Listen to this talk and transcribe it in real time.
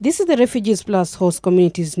This is the Refugees Plus Host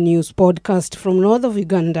Communities News podcast from north of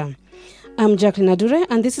Uganda. I'm Jacqueline Adure,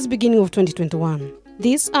 and this is beginning of 2021.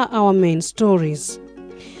 These are our main stories.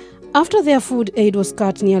 After their food aid was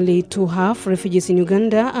cut nearly to half, refugees in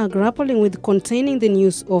Uganda are grappling with containing the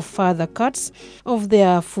news of further cuts of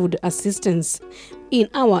their food assistance. In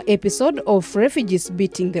our episode of Refugees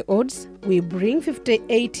Beating the Odds, we bring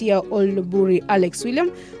 58-year-old Buri Alex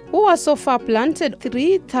William, who has so far planted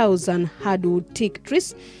 3,000 hardwood teak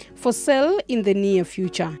trees for sale in the near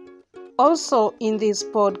future. Also in this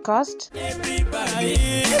podcast, everybody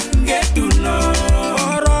get to know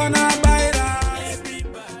coronavirus.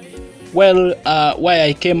 Well, why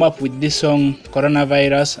I came up with this song,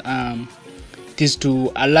 Coronavirus, it is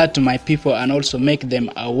to alert my people and also make them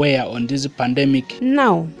aware on this pandemic.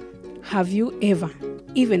 Now, have you ever,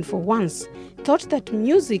 even for once, thought that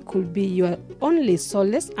music could be your only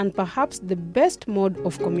solace and perhaps the best mode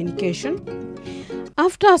of communication?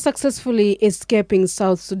 After successfully escaping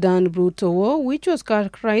South Sudan brutal war, which was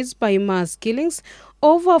characterized by mass killings,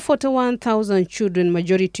 over 41,000 children,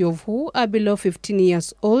 majority of who are below 15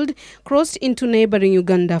 years old, crossed into neighboring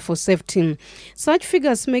Uganda for safety. Such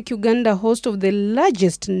figures make Uganda host of the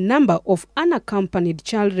largest number of unaccompanied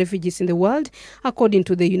child refugees in the world, according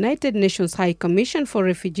to the United Nations High Commission for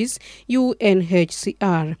Refugees,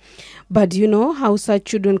 UNHCR. But do you know how such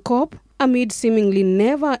children cope amid seemingly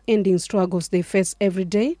never-ending struggles they face every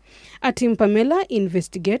day? Our team Pamela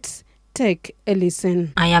investigates. Take a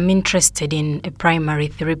listen. I am interested in a primary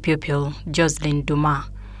 3 pupil, Jocelyn Duma.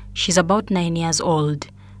 She's about 9 years old.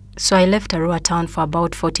 So I left Arua town for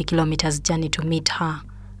about 40 kilometers journey to meet her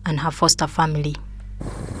and her foster family.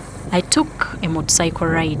 I took a motorcycle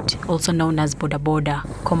ride, also known as boda boda,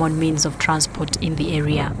 common means of transport in the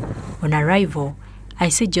area. On arrival, I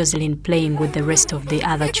see Jocelyn playing with the rest of the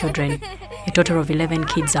other children. A total of 11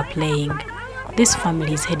 kids are playing. This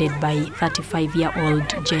family is headed by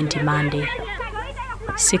 35-year-old Genti Mande.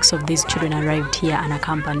 6 of these children arrived here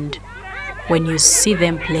unaccompanied. When you see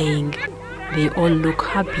them playing, they all look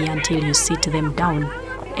happy until you sit them down.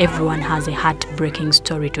 Everyone has a heartbreaking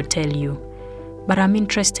story to tell you. But I'm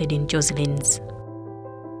interested in Jocelyn's.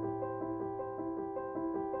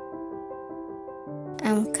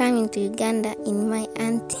 I'm coming to Uganda in my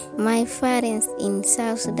auntie. My parents in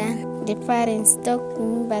South Sudan. The parents talked to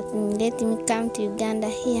me but let me come to Uganda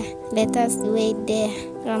here. Let us wait there.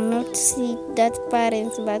 I'm not see that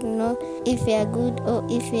parents but know if they are good or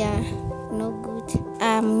if they are no good.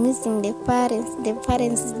 I'm missing the parents. The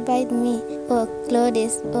parents bite me or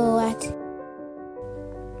clothes or what.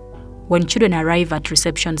 When children arrive at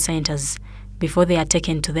reception centers, before they are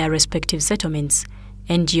taken to their respective settlements,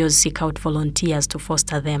 NGOs seek out volunteers to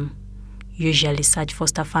foster them. Usually such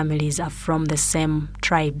foster families are from the same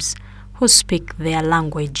tribes who speak their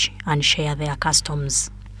language and share their customs.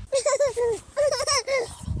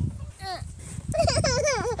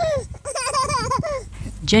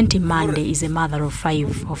 Genti Mande is a mother of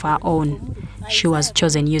 5 of her own. She was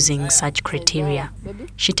chosen using such criteria.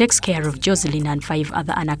 She takes care of Jocelyn and 5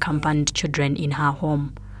 other unaccompanied children in her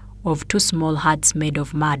home, of 2 small huts made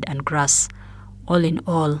of mud and grass. All in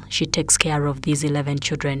all, she takes care of these 11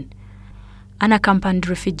 children. Unaccompanied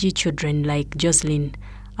refugee children like Jocelyn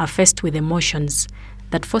are faced with emotions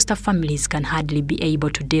that foster families can hardly be able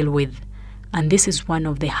to deal with. And this is one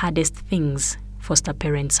of the hardest things foster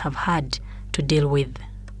parents have had to deal with.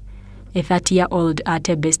 A 30-year-old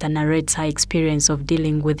Ate-Besta narrates her experience of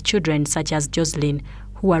dealing with children such as Jocelyn,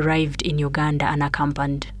 who arrived in Uganda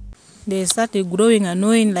unaccompanied. They started growing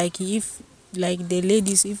annoying, like the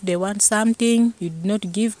ladies, if they want something, you do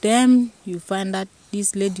not give them. You find that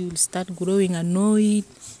this lady will start growing annoyed,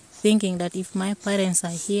 thinking that if my parents are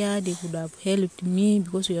here, they could have helped me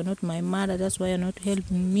because you are not my mother, that's why you're not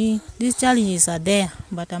helping me. These challenges are there,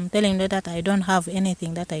 but I'm telling you that I don't have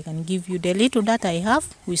anything that I can give you. The little that I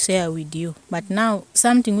have, we share with you. But now,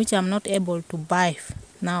 something which I'm not able to buy,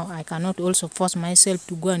 now I cannot also force myself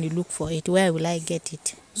to go and look for it. Where will I get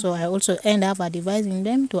it? So I also end up advising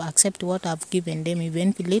them to accept what I've given them,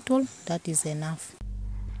 even little, that is enough.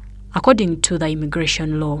 According to the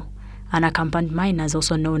immigration law, unaccompanied minors,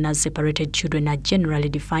 also known as separated children, are generally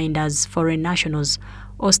defined as foreign nationals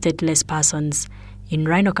or stateless persons. In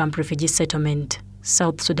Rhino Camp Refugee Settlement,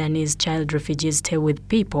 South Sudanese child refugees stay with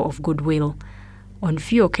people of goodwill. On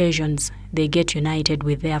few occasions, they get united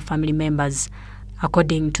with their family members,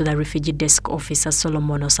 according to the Refugee Desk Officer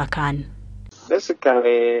Solomon Osakan.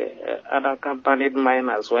 Basically, unaccompanied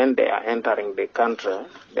minors, when they are entering the country,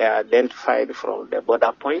 they are identified from the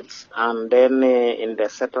border points, and then in the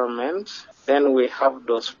settlements, then we have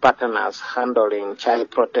those partners handling child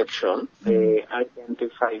protection. They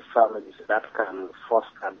identify families that can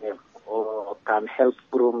foster them or can help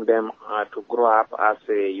groom them to grow up as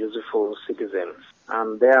useful citizens.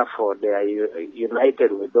 And therefore, they are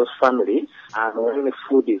united with those families. And when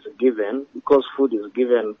food is given, because food is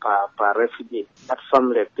given per refugee, that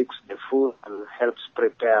family picks the food and helps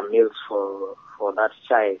prepare meals for that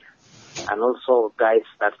child, and also guides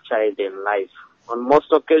that child in life. On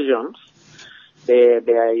most occasions, they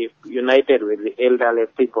are united with the elderly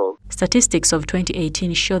people. Statistics of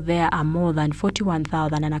 2018 show there are more than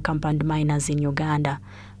 41,000 unaccompanied minors in Uganda.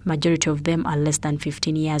 Majority of them are less than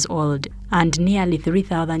 15 years old, and nearly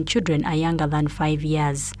 3,000 children are younger than 5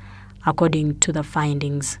 years, according to the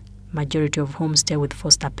findings, majority of whom stay with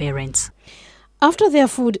foster parents. After their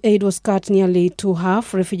food aid was cut nearly to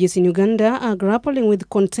half, refugees in Uganda are grappling with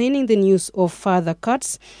containing the news of further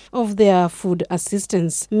cuts of their food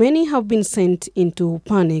assistance. Many have been sent into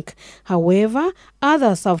panic. However,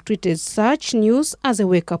 others have treated such news as a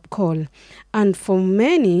wake-up call. And for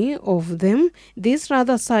many of them, this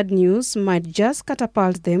rather sad news might just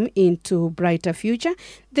catapult them into a brighter future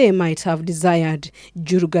they might have desired.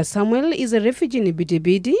 Juruga Samuel is a refugee in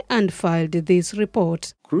Bidibidi and filed this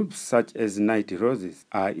report. Groups such as Night Roses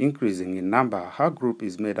are increasing in number. Her group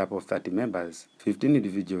is made up of 30 members, 15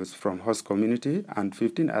 individuals from host community and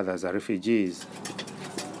 15 others are refugees.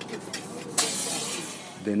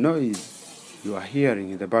 The noise you are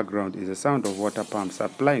hearing in the background is the sound of water pumps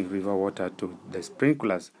supplying river water to the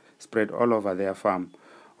sprinklers spread all over their farm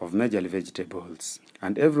of majorly vegetables.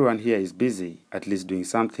 And everyone here is busy, at least doing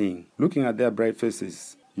something. Looking at their bright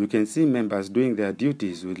faces, you can see members doing their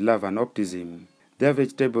duties with love and optimism. Their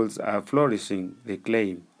vegetables are flourishing, they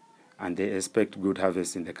claim, and they expect good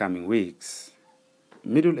harvest in the coming weeks.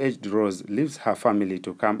 Middle-aged Rose leaves her family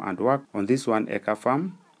to come and work on this 1-acre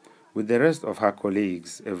farm with the rest of her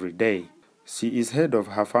colleagues every day. She is head of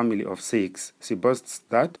her family of 6. She boasts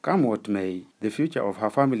that, come what may, the future of her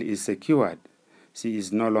family is secured. She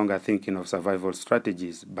is no longer thinking of survival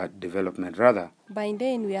strategies, but development rather. By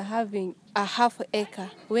then we are having a half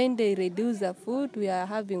acre. When they reduce the food, we are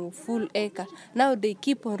having full acre. Now they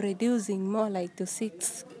keep on reducing more like to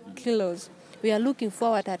 6 kilos. We are looking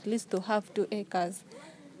forward at least to have 2 acres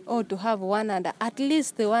or to have at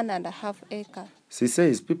least 1.5 acre. She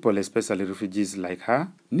says people, especially refugees like her,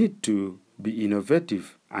 need to be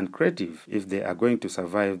innovative and creative if they are going to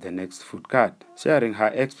survive the next food cut. Sharing her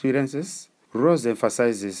experiences, Rose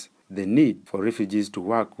emphasizes the need for refugees to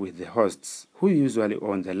work with the hosts, who usually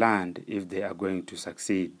own the land if they are going to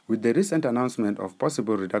succeed. With the recent announcement of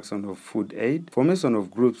possible reduction of food aid, formation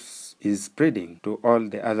of groups is spreading to all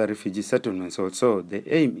the other refugee settlements also. The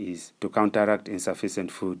aim is to counteract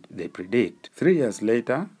insufficient food, they predict. 3 years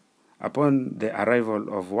later, upon the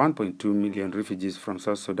arrival of 1.2 million refugees from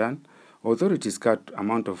South Sudan, authorities cut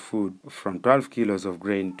amount of food from 12 kilos of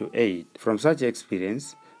grain to 8. From such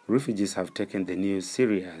experience, refugees have taken the news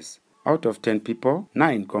serious. Out of 10 people,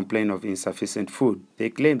 9 complain of insufficient food. They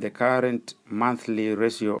claim the current monthly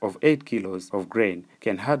ratio of 8 kilos of grain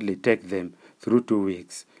can hardly take them through 2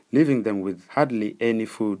 weeks, leaving them with hardly any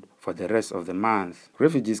food for the rest of the month.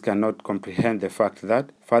 Refugees cannot comprehend the fact that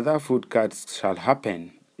further food cuts shall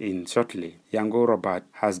happen in shortly. Yango Robert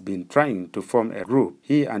has been trying to form a group.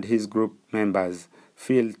 He and his group members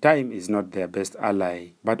feel time is not their best ally.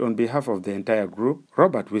 But on behalf of the entire group,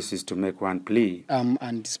 Robert wishes to make one plea. I'm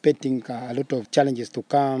anticipating a lot of challenges to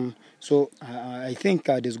come. So I think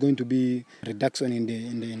there's going to be reduction in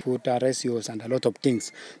the food ratios and a lot of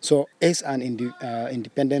things. So as an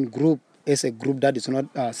independent group, as a group that is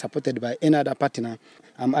not supported by any other partner,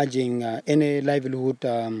 I'm urging any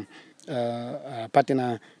livelihood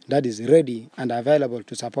partner that is ready and available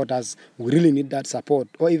to support us. We really need that support.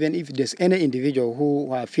 Or even if there's any individual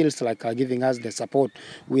who feels like giving us the support,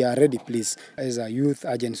 we are ready, please, as a youth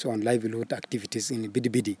agency on livelihood activities in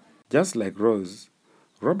Bidibidi. Just like Rose,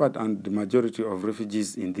 Robert and the majority of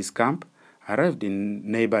refugees in this camp arrived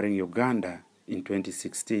in neighboring Uganda in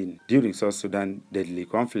 2016. During South Sudan deadly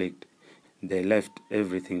conflict, they left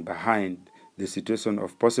everything behind. The situation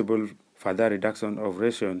of possible further reduction of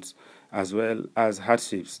rations as well as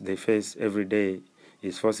hardships they face every day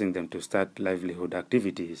is forcing them to start livelihood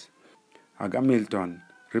activities. Aga Milton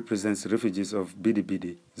represents refugees of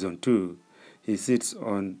Bidibidi, Zone 2. He sits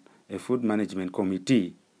on a food management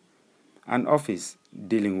committee, an office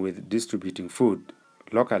dealing with distributing food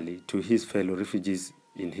locally to his fellow refugees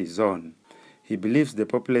in his zone. He believes the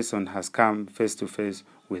population has come face to face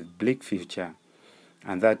with bleak future.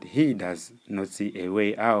 and that he does not see a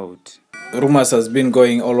way out. Rumors has been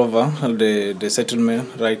going all over the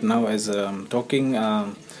settlement right now as I'm talking.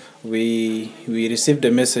 We received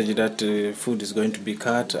a message that food is going to be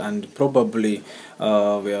cut, and probably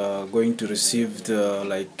we are going to receive 6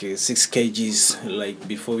 kgs like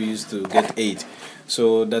before we used to get 8.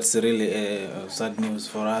 So that's really sad news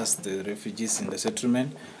for us, the refugees in the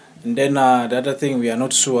settlement. And then the other thing, we are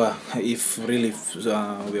not sure if really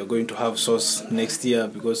we are going to have sauce next year,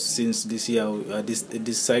 because since this year,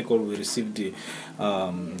 this cycle, we received the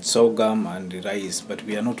sorghum and the rice, but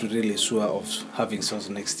we are not really sure of having sauce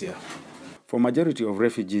next year. For majority of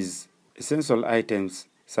refugees, essential items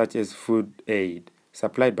such as food aid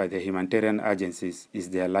supplied by the humanitarian agencies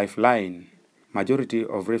is their lifeline. Majority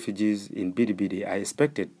of refugees in Bidi are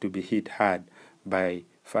expected to be hit hard by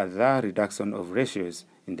further reduction of ratios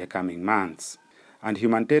in the coming months. And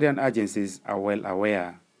humanitarian agencies are well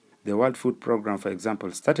aware. The World Food Programme, for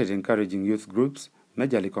example, started encouraging youth groups,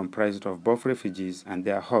 majorly comprised of both refugees and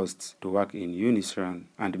their hosts, to work in unison.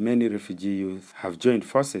 And many refugee youth have joined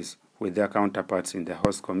forces with their counterparts in the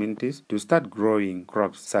host communities to start growing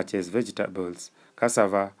crops such as vegetables,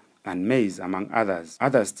 cassava, and maize, among others.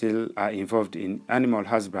 Others still are involved in animal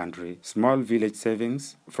husbandry, small village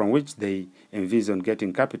savings, from which they envision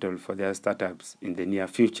getting capital for their startups in the near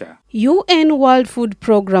future. UN World Food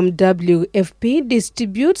Programme WFP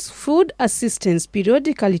distributes food assistance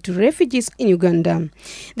periodically to refugees in Uganda.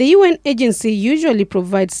 The UN agency usually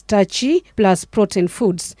provides starchy plus protein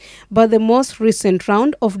foods, but the most recent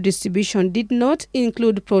round of distribution did not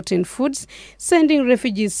include protein foods, sending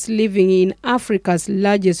refugees living in Africa's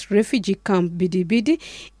largest refugee camp Bidi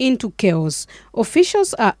into chaos.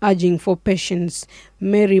 Officials are urging for patience.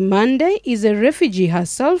 Mary Mande is a refugee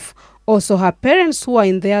herself. Also, her parents, who are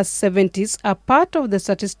in their 70s, are part of the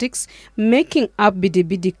statistics making up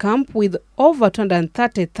Bidi camp with over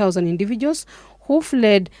 230,000 individuals who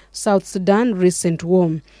fled South Sudan recent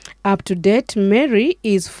war. Up to date, Mary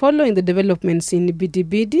is following the developments in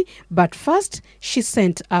Bidi, but first she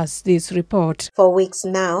sent us this report. For weeks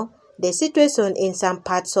now, the situation in some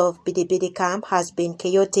parts of Bidi camp has been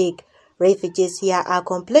chaotic. Refugees here are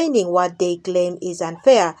complaining what they claim is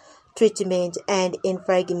unfair treatment and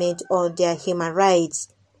infringement on their human rights.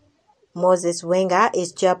 Moses Wenger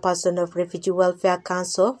is chairperson of Refugee Welfare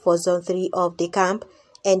Council for Zone 3 of the camp,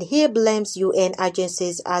 and he blames UN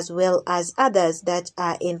agencies as well as others that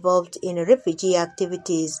are involved in refugee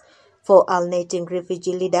activities for alienating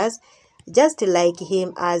refugee leaders, just like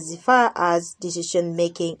him as far as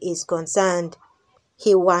decision-making is concerned.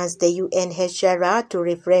 He wants the UNHCR to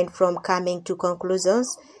refrain from coming to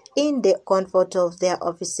conclusions in the comfort of their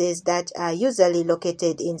offices that are usually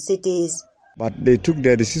located in cities. But they took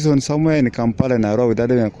their decision somewhere in Kampala and Nairobi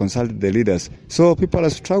without even consulting the leaders. So people are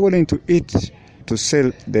struggling to eat, to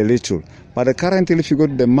sell the little. But currently, if you go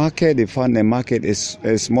to the market, you find the market is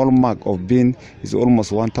a small mark of bean is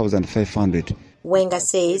almost 1,500. Wenger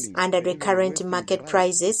says under the current market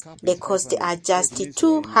prices, the costs are just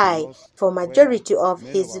too high for majority of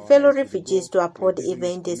his fellow refugees to afford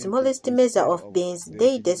even the smallest measure of beans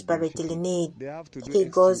they desperately need. He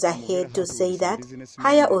goes ahead to say that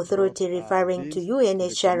higher authority referring to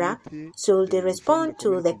UNHCR should respond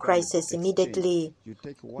to the crisis immediately.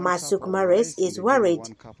 Masuk Mares is worried.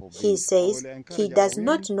 He says he does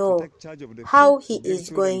not know how he is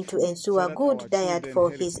going to ensure good diet for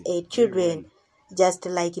his 8 children. Just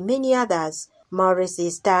like many others, Morris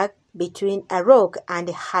is stuck between a rock and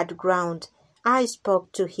hard ground. I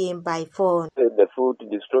spoke to him by phone. The food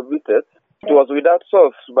distributed, it was without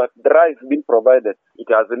sauce, but the rice being provided.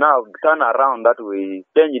 It has now turned around that we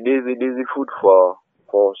change this food for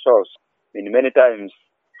sauce. And many times,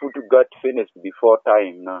 food got finished before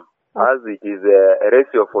time now. As it is a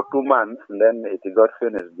ratio for 2 months, and then it got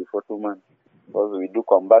finished before 2 months. Because we do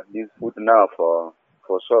combat this food now for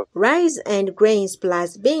sauce. Rice and grains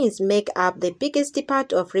plus beans make up the biggest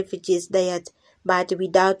part of refugees' diet, but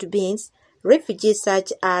without beans, refugees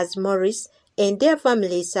such as Morris and their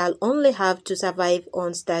families shall only have to survive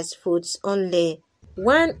on starch foods only.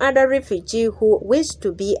 One other refugee who wished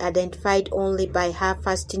to be identified only by her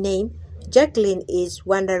first name, Jacqueline, is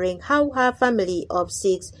wondering how her family of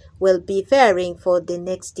 6 will be faring for the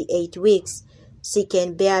next 8 weeks. She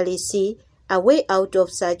can barely see a way out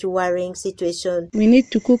of such worrying situation. We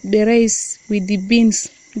need to cook the rice with the beans.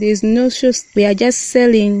 There is no sauce. We are just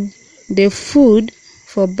selling the food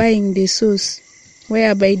for buying the sauce,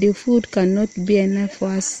 whereby the food cannot be enough for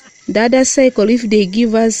us. The other cycle, if they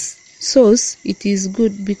give us sauce, it is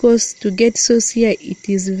good, because to get sauce here, it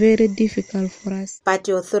is very difficult for us. But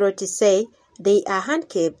the authorities say they are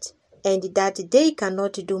hand-kept and that they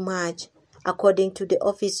cannot do much. According to the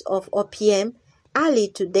office of OPM, early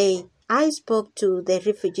today, I spoke to the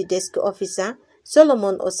refugee desk officer,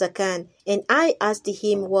 Solomon Osakan, and I asked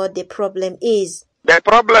him what the problem is. The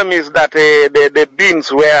problem is that the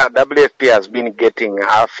beans where WFP has been getting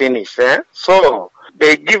are finished. So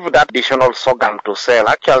they give that additional sorghum to sell.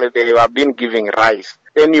 Actually, they have been giving rice.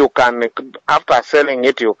 Then you can, after selling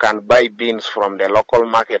it, you can buy beans from the local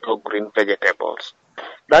market or green vegetables.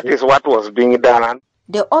 That is what was being done.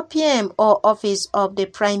 The OPM, or Office of the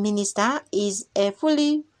Prime Minister, is a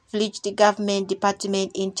fully fledged government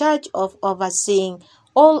department in charge of overseeing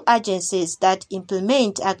all agencies that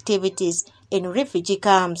implement activities in refugee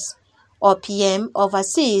camps. OPM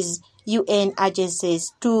oversees UN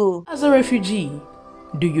agencies too. As a refugee,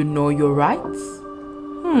 do you know your rights?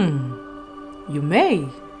 You may,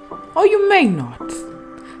 or you may not.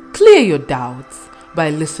 Clear your doubts by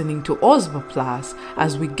listening to OSBA Plus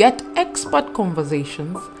as we get expert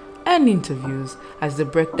conversations and interviews as they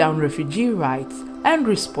break down refugee rights and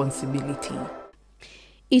responsibility.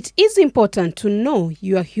 It is important to know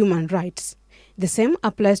your human rights. The same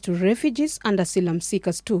applies to refugees and asylum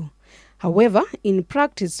seekers too. However, in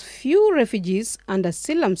practice, few refugees and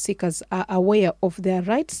asylum seekers are aware of their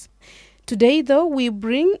rights. Today, though, we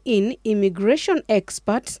bring in immigration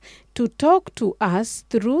experts to talk to us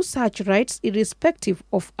through such rights irrespective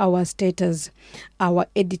of our status. Our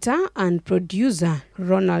editor and producer,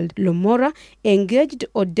 Ronald Lomora, engaged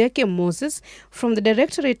Odeke Moses from the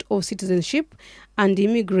Directorate of Citizenship and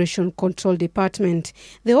Immigration Control Department.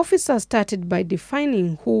 The officer started by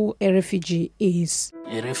defining who a refugee is.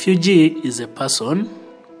 A refugee is a person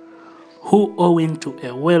who, owing to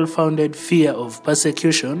a well-founded fear of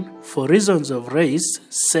persecution for reasons of race,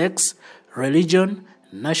 sex, religion,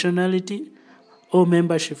 nationality, or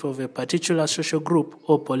membership of a particular social group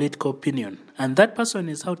or political opinion, and that person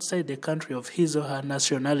is outside the country of his or her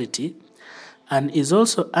nationality, and is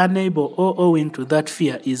also unable or owing to that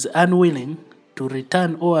fear is unwilling to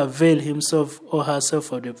return or avail himself or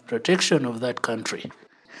herself of the protection of that country.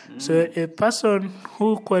 So a person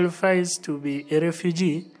who qualifies to be a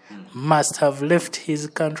refugee must have left his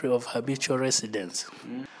country of habitual residence.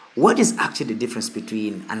 What is actually the difference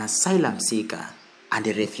between an asylum seeker and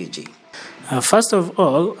a refugee? First of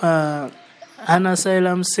all, an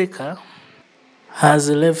asylum seeker has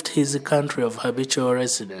left his country of habitual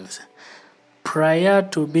residence. Prior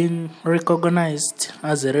to being recognized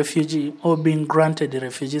as a refugee or being granted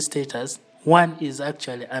refugee status, one is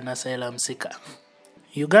actually an asylum seeker.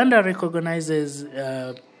 Uganda recognizes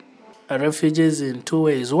refugees in two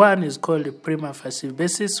ways. One is called the prima facie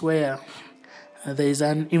basis, where there is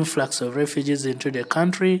an influx of refugees into the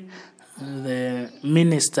country. The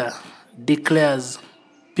minister declares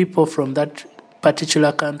people from that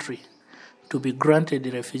particular country to be granted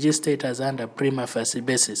the refugee status under prima facie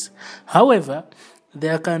basis. However,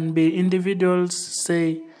 there can be individuals,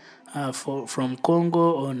 say, from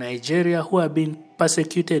Congo or Nigeria, who are being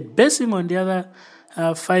persecuted based on the other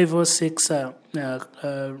 5 or 6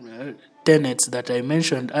 tenets that I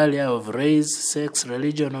mentioned earlier of race, sex,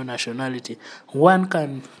 religion, or nationality. One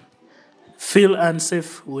can feel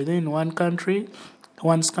unsafe within one's country,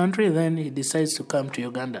 then he decides to come to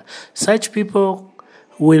Uganda. Such people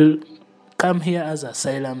will come here as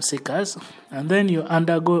asylum seekers, and then you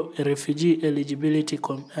undergo a refugee eligibility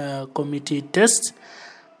committee test,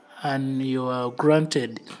 and you are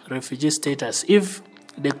granted refugee status if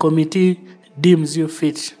the committee deems you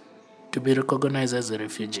fit to be recognized as a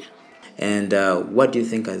refugee. And what do you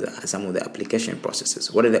think are some of the application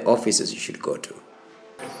processes? What are the offices you should go to?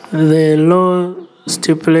 The law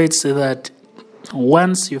stipulates that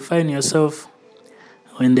once you find yourself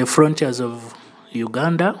in the frontiers of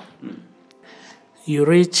Uganda, you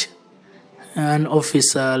reach an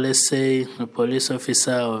officer, let's say a police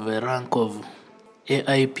officer of a rank of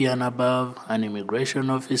AIP and above, an immigration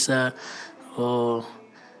officer, or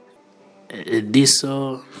a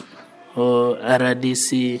DISO, or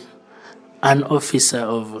RDC, an officer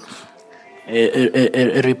of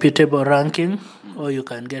a reputable ranking, or you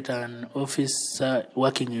can get an officer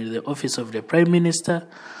working in the office of the Prime Minister,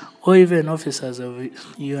 or even officers of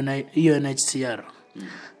UNHCR.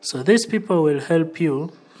 So these people will help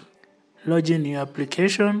you lodge in your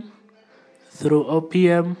application through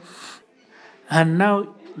OPM, and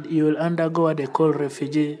now you will undergo what they call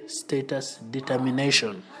refugee status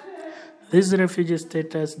determination. This refugee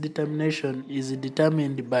status determination is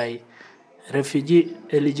determined by Refugee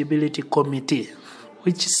Eligibility Committee,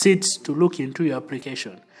 which sits to look into your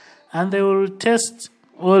application. And they will test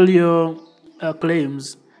all your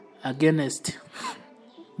claims against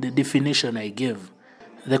the definition I gave.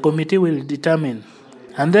 The committee will determine.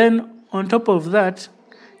 And then on top of that,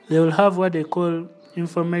 they will have what they call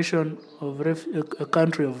information of a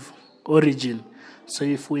country of origin. So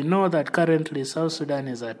if we know that currently South Sudan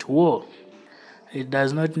is at war, it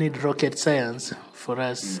does not need rocket science for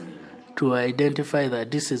us to identify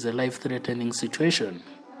that this is a life-threatening situation.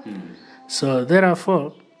 So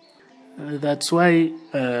therefore, that's why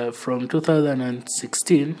from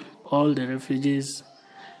 2016, all the refugees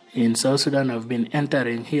in South Sudan have been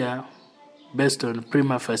entering here based on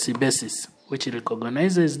prima facie basis, which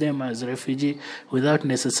recognizes them as refugee without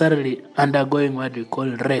necessarily undergoing what we call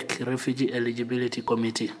REC, Refugee Eligibility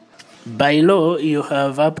Committee. By law, you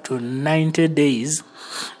have up to 90 days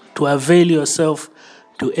to avail yourself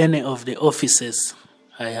to any of the offices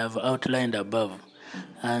I have outlined above.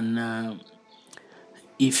 And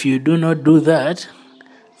if you do not do that,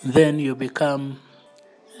 then you become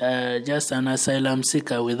just an asylum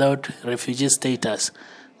seeker without refugee status.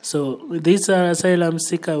 So this asylum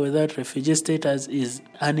seeker without refugee status is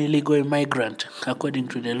an illegal immigrant according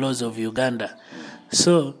to the laws of Uganda.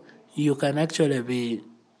 So you can actually be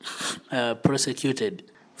prosecuted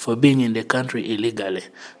for being in the country illegally.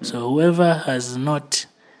 So whoever has not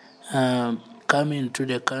come into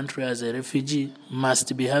the country as a refugee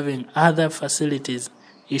must be having other facilities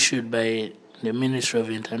issued by the Ministry of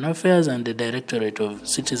Internal Affairs and the Directorate of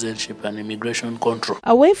Citizenship and Immigration Control.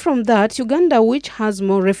 Away from that, Uganda, which has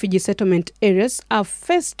more refugee settlement areas, are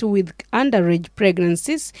faced with underage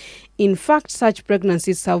pregnancies. In fact, such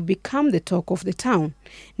pregnancies have become the talk of the town.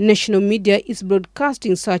 National media is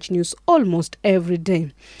broadcasting such news almost every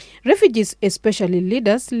day. Refugees, especially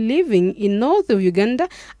leaders living in north of Uganda,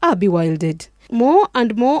 are bewildered. More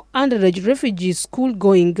and more underage refugee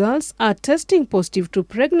school-going girls are testing positive to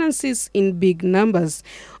pregnancies in big numbers.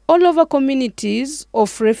 All over communities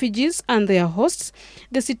of refugees and their hosts,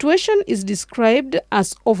 the situation is described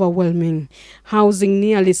as overwhelming. Housing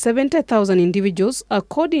nearly 70,000 individuals,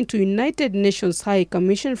 according to United Nations High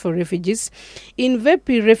Commission for Refugees, in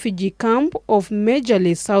Vepi refugee camp of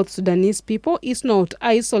majorly South Sudanese people is not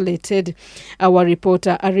isolated. Our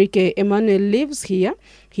reporter Arike Emmanuel lives here.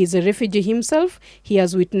 He's a refugee himself. He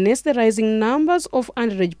has witnessed the rising numbers of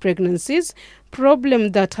underage pregnancies,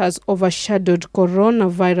 problem that has overshadowed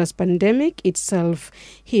coronavirus pandemic itself.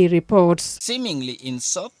 He reports. Seemingly in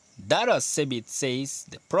shock, Dara Sebit says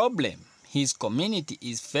the problem his community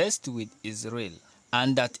is faced with is real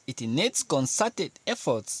and that it needs concerted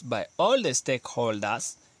efforts by all the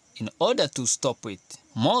stakeholders in order to stop it.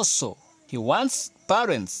 More so, he wants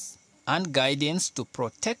parents and guardians to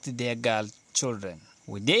protect their girl children.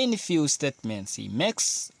 Within few statements he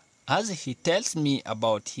makes as he tells me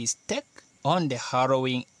about his take on the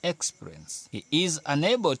harrowing experience, he is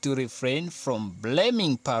unable to refrain from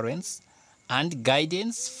blaming parents and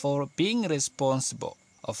guardians for being responsible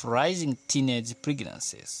of rising teenage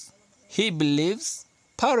pregnancies. He believes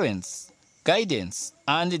parents, guardians,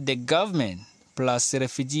 and the government plus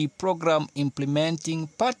refugee program implementing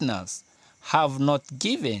partners have not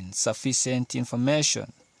given sufficient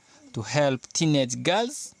information to help teenage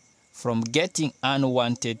girls from getting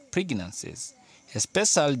unwanted pregnancies,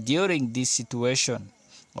 especially during this situation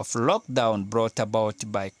of lockdown brought about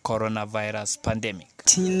by coronavirus pandemic.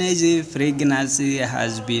 Teenage pregnancy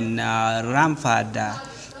has been rampant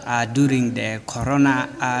during the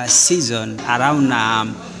corona season,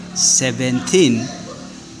 around 17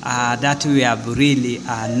 that we have really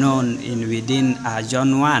known in within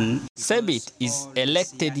Zone 1. Sebit is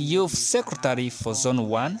elected youth secretary for Zone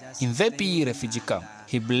 1 in Vepi refugee camp.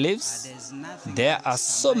 He believes there are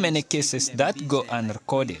so many cases that go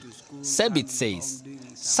unrecorded. Sebit says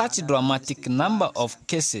such dramatic number of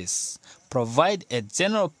cases provide a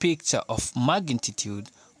general picture of magnitude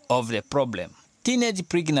of the problem. Teenage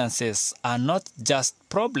pregnancies are not just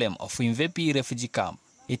problem of Vepi refugee camp.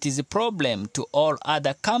 It is a problem to all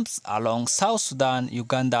other camps along South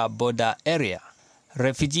Sudan-Uganda border area.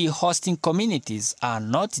 Refugee hosting communities are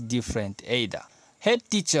not different either. Head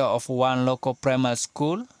teacher of one local primary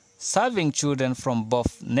school, serving children from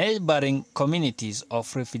both neighboring communities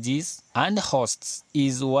of refugees and hosts,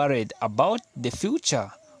 is worried about the future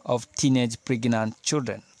of teenage pregnant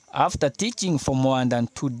children. After teaching for more than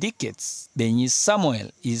 2 decades, Benyi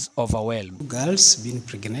Samuel is overwhelmed. Girls being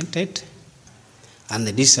pregnant, and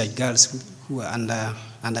these are girls who are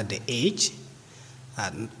under the age,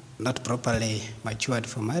 and not properly matured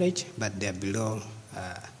for marriage, but they are below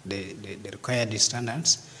the required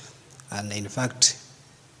standards. And in fact,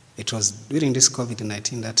 it was during this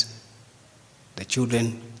COVID-19 that the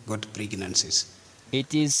children got pregnancies.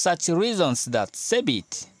 It is such reasons that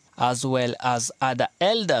Sebit, as well as other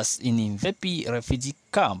elders in Vepi refugee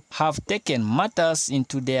camp, have taken matters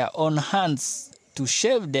into their own hands to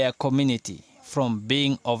shape their community from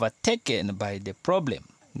being overtaken by the problem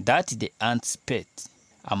that they anticipate.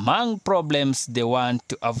 Among problems they want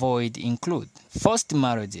to avoid include forced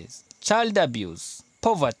marriages, child abuse,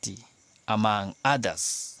 poverty, among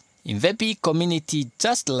others. Imvepi community,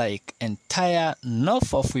 just like entire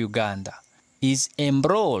north of Uganda, is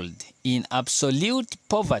embroiled in absolute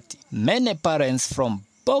poverty. Many parents from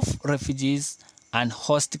both refugees and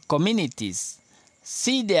host communities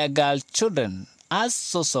see their girl children as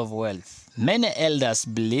source of wealth. Many elders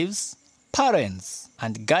believe parents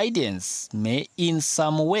and guardians may in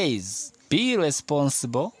some ways be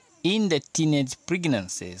responsible in the teenage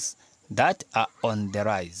pregnancies that are on the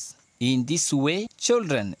rise. In this way,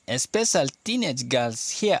 children, especially teenage girls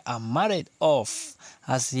here, are married off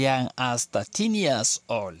as young as 13 years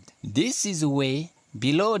old. This is way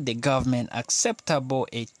below the government acceptable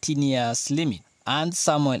 18 years limit, and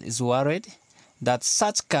Samuel is worried that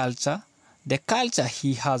such culture, the culture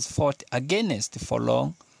he has fought against for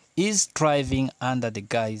long, is thriving under the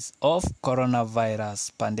guise of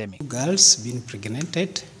coronavirus pandemic. Girls being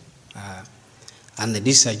impregnated, and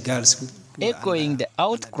these are girls. Echoing the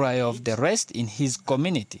outcry of the rest in his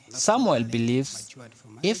community, Samuel believes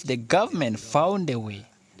if the government found a way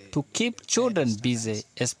to keep children busy,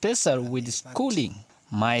 especially with schooling,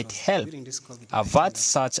 might help avert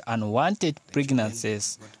such unwanted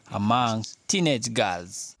pregnancies among teenage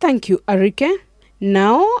girls. Thank you, Arike.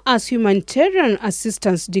 Now, as humanitarian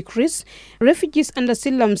assistance decreases, refugees and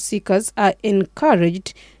asylum seekers are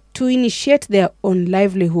encouraged to initiate their own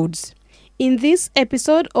livelihoods. In this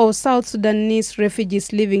episode of South Sudanese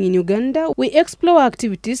refugees living in Uganda, we explore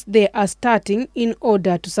activities they are starting in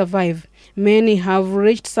order to survive. Many have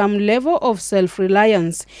reached some level of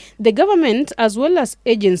self-reliance. The government, as well as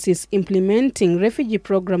agencies implementing refugee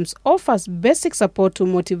programs, offers basic support to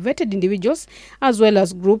motivated individuals as well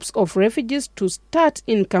as groups of refugees to start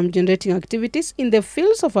income-generating activities in the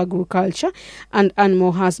fields of agriculture and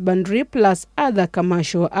animal husbandry, plus other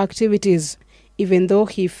commercial activities. Even though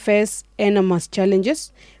he faced enormous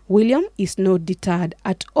challenges, William is not deterred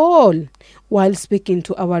at all. While speaking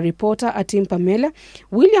to our reporter Atim Pamela,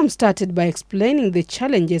 William started by explaining the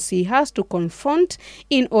challenges he has to confront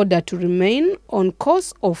in order to remain on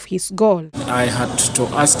course of his goal. I had to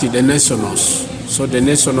ask the nationals, so the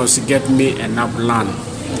nationals gave me enough land,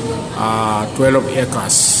 12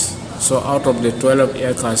 acres. So out of the 12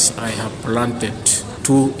 acres, I have planted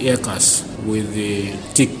 2 acres with the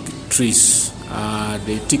thick trees.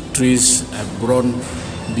 The thick trees have grown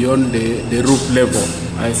beyond the roof level.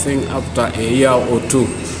 I think after a year or 2,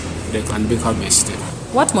 they can be harvested.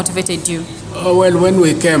 What motivated you? Well, when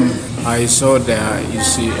we came, I saw there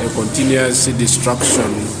is a continuous destruction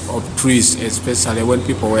of trees, especially when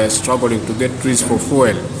people were struggling to get trees for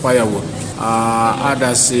fuel, firewood.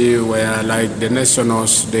 Others were like the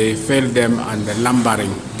nationals, they failed them and the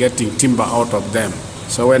lumbering, getting timber out of them.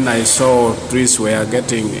 So when I saw trees were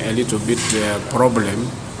getting a little bit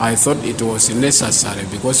problem, I thought it was necessary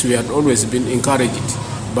because we had always been encouraged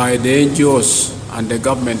by the NGOs and the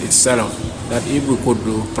government itself that if we could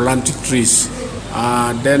plant trees,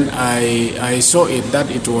 then I saw it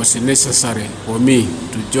that it was necessary for me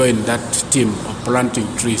to join that team of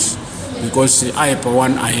planting trees because I, for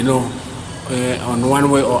one, I know on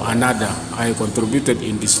one way or another I contributed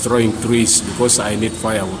in destroying trees because I need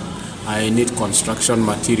firewood. I need construction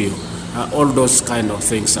material. All those kind of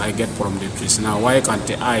things I get from the trees. Now, why can't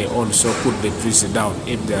I also put the trees down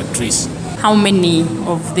if there are trees? How many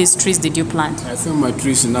of these trees did you plant? I think my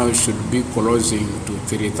trees now should be closing to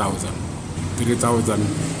 3,000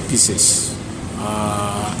 pieces.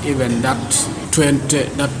 Even that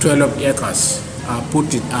 12 acres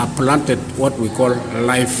planted what we call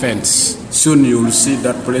live fence. Soon you will see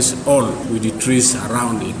that place all with the trees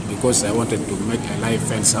around it because I wanted to make a live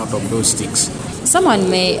fence out of those sticks. Someone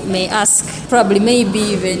may ask, probably maybe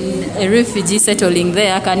even a refugee settling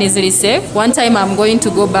there can easily say, one time I'm going to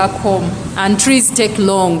go back home, and trees take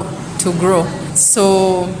long to grow.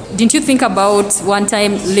 So didn't you think about one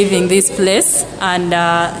time leaving this place and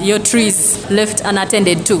your trees left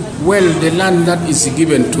unattended too? Well, the land that is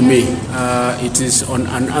given to me, it is on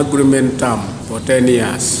an agreement term for 10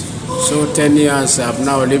 years. So 10 years, I've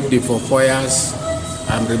now lived it for 4 years.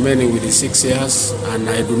 I'm remaining with the 6 years, and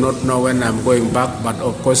I do not know when I'm going back. But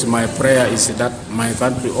of course, my prayer is that my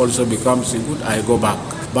country also becomes good, I go back.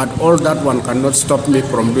 But all that one cannot stop me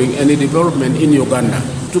from doing any development in Uganda.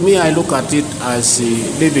 To me, I look at it as a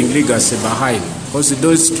living legacy behind. Because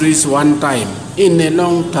those trees one time, in a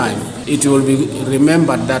long time, it will be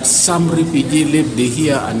remembered that some refugee lived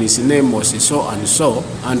here and his name was so and so,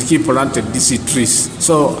 and he planted these trees.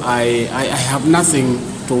 So I have nothing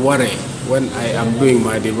to worry when I am doing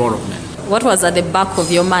my development. What was at the back of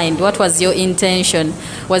your mind? What was your intention?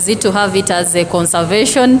 Was it to have it as a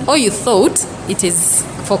conservation, or you thought it is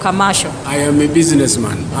for commercial? I am a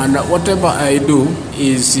businessman, and whatever I do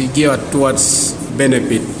is geared towards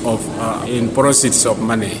benefit of in proceeds of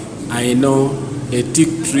money. I know a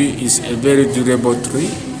teak tree is a very durable tree,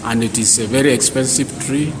 and it is a very expensive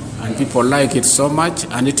tree, and people like it so much,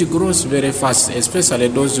 and it grows very fast, especially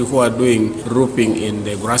those who are doing roofing in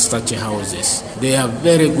the grass thatch houses. They are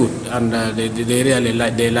very good, and they really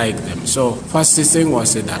like them. So first thing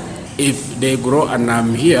was that if they grow and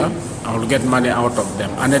I'm here, I will get money out of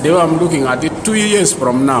them. And the way I'm looking at it, 2 years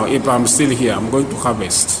from now, if I'm still here, I'm going to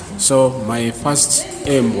harvest. So my first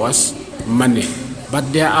aim was money.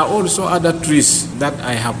 But there are also other trees that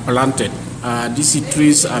I have planted. These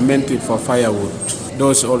trees are meant for firewood.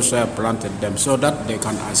 Those also have planted them so that they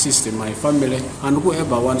can assist in my family and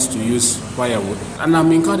whoever wants to use firewood. And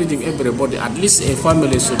I'm encouraging everybody, at least a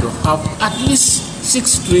family should have at least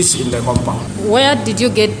 6 trees in the compound. Where did you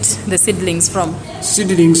get the seedlings from?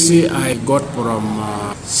 Seedlings I got from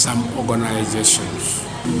some organizations,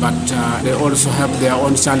 but they also have their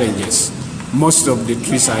own challenges. Most of the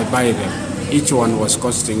trees I buy them, each one was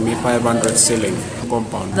costing me 500 shilling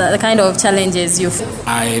compound. The kind of challenges you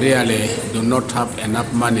I really do not have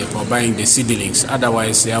enough money for buying the seedlings.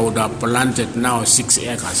 Otherwise, I would have planted now 6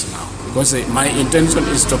 acres now. Because my intention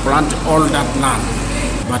is to plant all that land.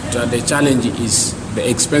 But the challenge is the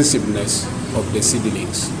expensiveness of the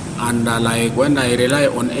seedlings. And like when I rely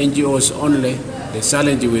on NGOs only, the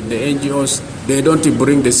challenge with the NGOs, they don't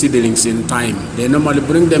bring the seedlings in time. They normally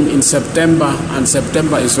bring them in September, and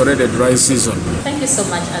September is already dry season. Thank you so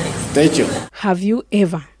much, Alex. Thank you. Have you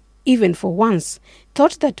ever, even for once,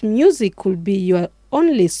 thought that music could be your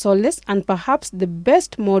only solace and perhaps the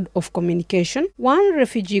best mode of communication? One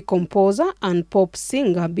refugee composer and pop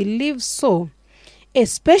singer believes so,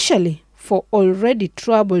 especially for already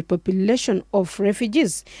troubled population of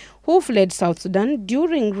refugees who fled South Sudan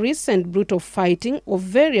during recent brutal fighting of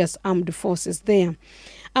various armed forces there.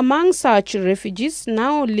 Among such refugees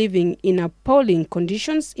now living in appalling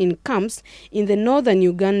conditions in camps in the northern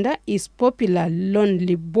Uganda is popular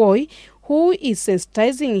Lonely Boy, who is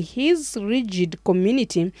sensitizing his rigid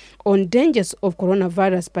community on dangers of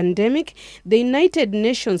coronavirus pandemic. The United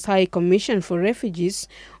Nations High Commission for Refugees,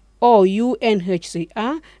 or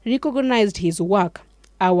UNHCR, recognized his work.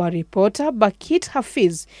 Our reporter, Bakit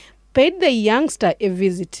Hafiz, paid the youngster a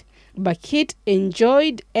visit. Bakit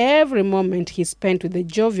enjoyed every moment he spent with the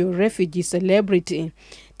jovial refugee celebrity.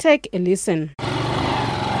 Take a listen.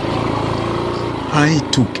 I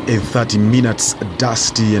took a 30 minutes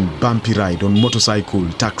dusty and bumpy ride on motorcycle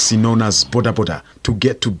taxi known as Boda Boda to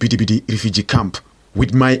get to Bidi refugee camp.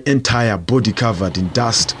 With my entire body covered in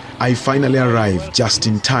dust, I finally arrived just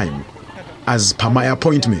in time, as per my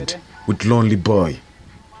appointment with Lonely Boy.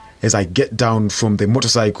 As I get down from the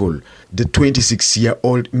motorcycle, the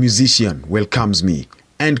 26-year-old musician welcomes me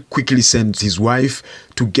and quickly sends his wife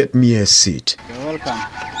to get me a seat. You're welcome.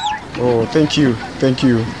 Oh, thank you. Thank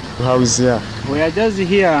you. How is here? We are just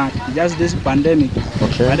here, just this pandemic.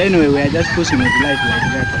 Okay. But anyway, we are just pushing with life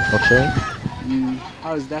like that. Okay.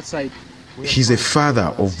 How is that side? He's a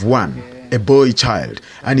father of one, a boy child,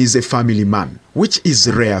 and he's a family man, which is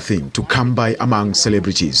a rare thing to come by among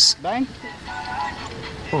celebrities.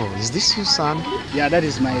 Oh, is this your son? Yeah, that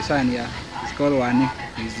is my son, yeah. He's called Wani.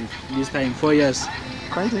 He's this time 4 years.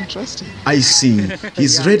 Quite interesting. I see.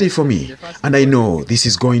 He's ready for me, and I know this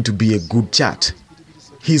is going to be a good chat.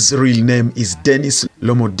 His real name is Dennis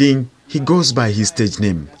Lomoding. He goes by his stage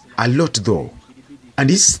name, a lot though. And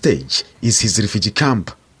his stage is his refugee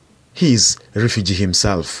camp. He is a refugee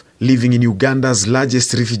himself, living in Uganda's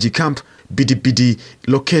largest refugee camp, Bidi,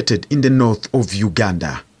 located in the north of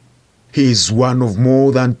Uganda. He is one of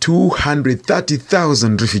more than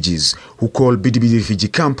 230,000 refugees who call Bidi refugee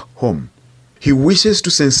camp home. He wishes to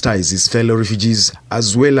sensitize his fellow refugees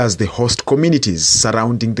as well as the host communities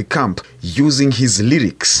surrounding the camp using his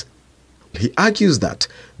lyrics. He argues that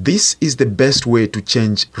this is the best way to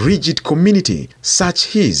change rigid community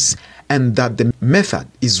such his, and that the method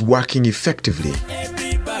is working effectively.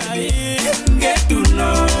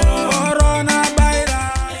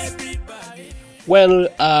 Well,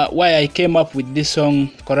 why I came up with this song,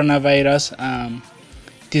 Coronavirus,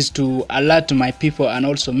 it is to alert my people and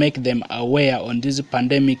also make them aware on this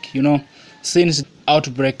pandemic. You know, since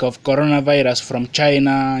outbreak of coronavirus from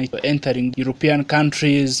China entering European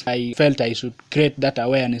countries, I felt I should create that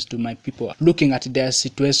awareness to my people, looking at their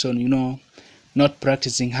situation, you know, not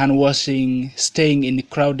practicing hand washing, staying in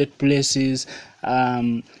crowded places,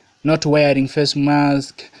 not wearing face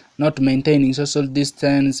mask, not maintaining social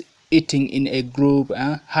distance, eating in a group.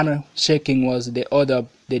 Handshaking was the order of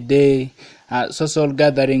the day. Social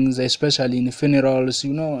gatherings, especially in funerals,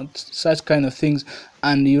 such kind of things.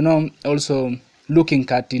 And, also looking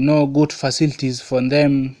at, good facilities for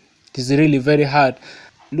them. It is really very hard.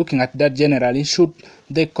 Looking at that generally, should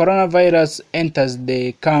the coronavirus enters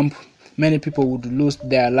the camp, many people would lose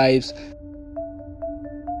their lives.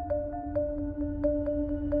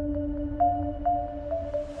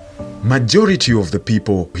 Majority of the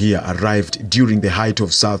people here arrived during the height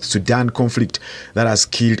of South Sudan conflict that has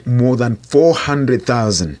killed more than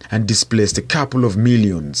 400,000 and displaced a couple of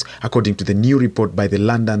millions, according to the new report by the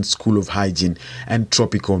London School of Hygiene and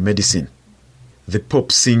Tropical Medicine. The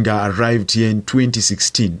pop singer arrived here in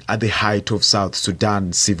 2016 at the height of South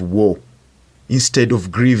Sudan's civil war. Instead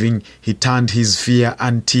of grieving, he turned his fear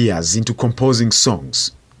and tears into composing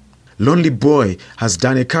songs. Lonely Boy has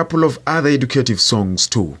done a couple of other educative songs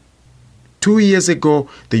too. 2 years ago,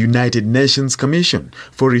 the United Nations Commission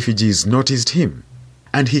for Refugees noticed him,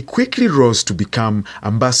 and he quickly rose to become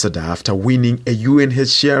ambassador after winning a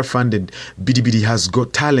UNHCR-funded Bidi Has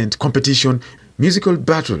Got Talent competition musical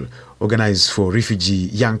battle organized for refugee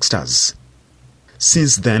youngsters.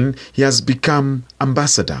 Since then, he has become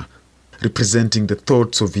ambassador, representing the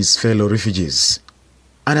thoughts of his fellow refugees,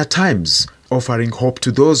 and at times offering hope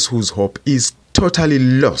to those whose hope is totally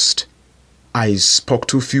lost. I spoke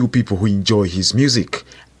to a few people who enjoy his music,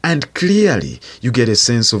 and clearly you get a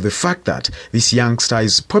sense of the fact that this youngster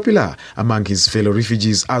is popular among his fellow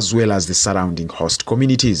refugees as well as the surrounding host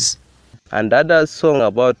communities. And other song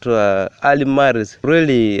about early marriage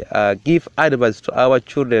really give advice to our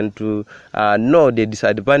children to know the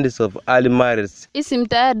disadvantages of early marriage. I am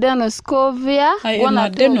Adenos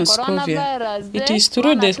Scovia. It is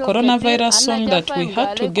through the coronavirus song that we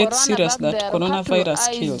had to get serious that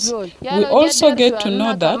coronavirus kills. We also get to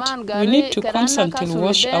know that we need to constantly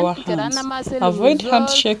wash our hands, avoid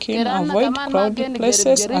handshaking, avoid crowded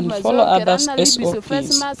places, and follow others'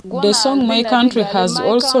 SOPs. The song My Country has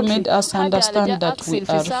also made us understand that we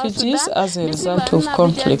are refugees as a result of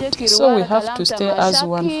conflict, so we have to stay as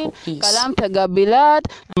one for peace.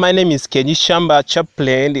 My name is Kenji Shamba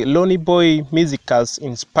Chaplain. The Lonely Boy music has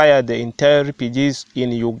inspired the entire refugees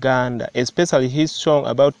in Uganda, especially his song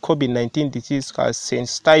about COVID-19 disease has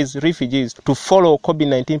sensitized refugees to follow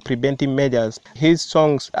COVID-19 preventive measures. His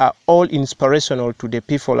songs are all inspirational to the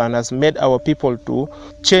people and has made our people to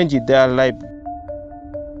change their life.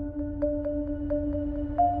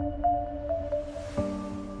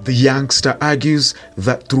 The youngster argues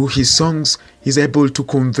that through his songs, he's able to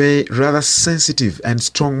convey rather sensitive and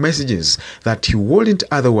strong messages that he wouldn't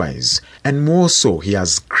otherwise, and more so, he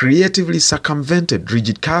has creatively circumvented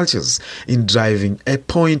rigid cultures in driving a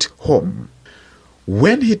point home.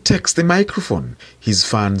 When he takes the microphone, his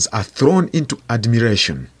fans are thrown into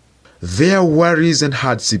admiration. Their worries and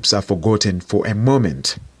hardships are forgotten for a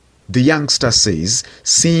moment. The youngster says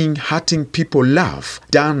seeing hurting people laugh,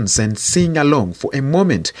 dance and sing along for a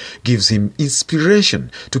moment gives him inspiration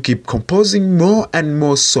to keep composing more and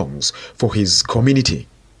more songs for his community.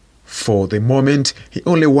 For the moment, he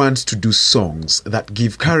only wants to do songs that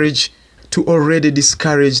give courage to already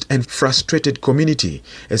discouraged and frustrated community,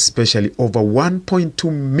 especially over 1.2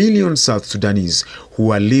 million South Sudanese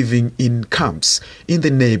who are living in camps in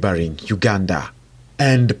the neighboring Uganda.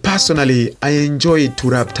 And personally, I enjoyed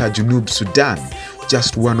Turabta Junub Sudan,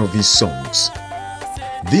 just one of his songs.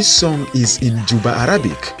 This song is in Juba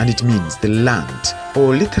Arabic and it means the land,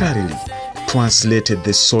 or literally translated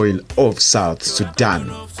the soil of South Sudan.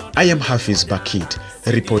 I am Hafiz Bakit,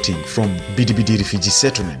 reporting from Bidi Refugee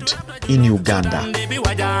Settlement in Uganda.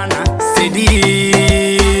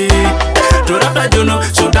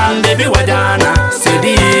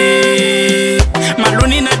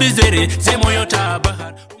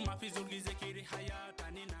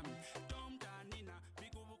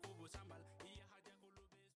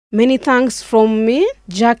 Many thanks from me,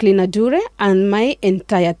 Jacqueline Adure, and my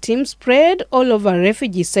entire team spread all over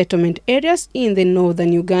refugee settlement areas in the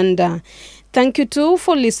northern Uganda. Thank you too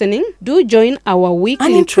for listening. Do join our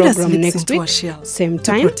weekly program next week. Same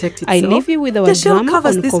time. I leave you with our drama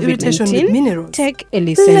on COVID-19. Take a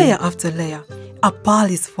listen. Layer after layer, a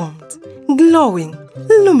pearl is formed, glowing,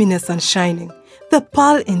 luminous and shining. The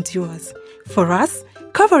pearl endures. For us,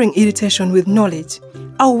 covering irritation with knowledge,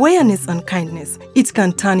 awareness and kindness, it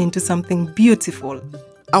can turn into something beautiful.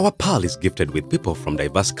 Our pearl is gifted with people from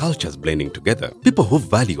diverse cultures blending together, people who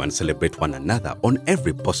value and celebrate one another on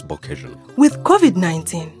every possible occasion. With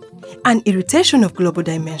COVID-19, an irritation of global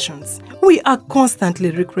dimensions, we are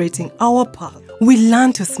constantly recreating our pearl. We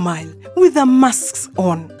learn to smile with the masks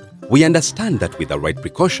on. We understand that with the right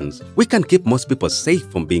precautions, we can keep most people safe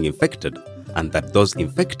from being infected, and that those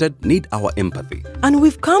infected need our empathy. And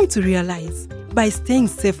we've come to realize by staying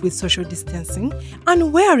safe with social distancing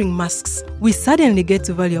and wearing masks, we suddenly get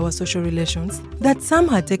to value our social relations that some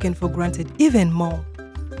had taken for granted even more.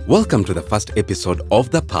 Welcome to the first episode of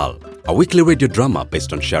The Pearl, a weekly radio drama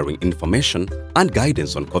based on sharing information and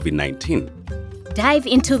guidance on COVID-19. Dive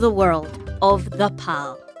into the world of The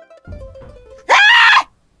Pearl.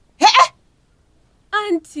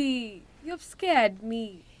 Auntie, you've scared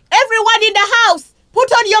me. Everyone in the house,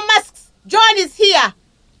 put on your masks. John is here.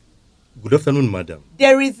 Good afternoon, madam.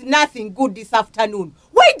 There is nothing good this afternoon.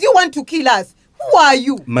 Why do you want to kill us? Who are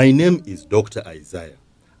you? My name is Dr. Isaiah.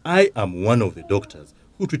 I am one of the doctors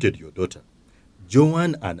who treated your daughter.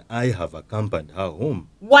 Joanne and I have accompanied her home.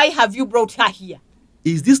 Why have you brought her here?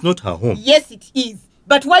 Is this not her home? Yes, it is.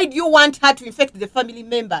 But why do you want her to infect the family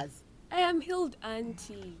members? I am healed,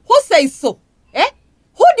 Auntie. Who says so?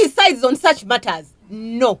 Who decides on such matters?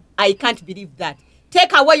 No, I can't believe that.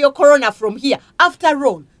 Take away your corona from here. After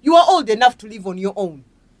all, you are old enough to live on your own.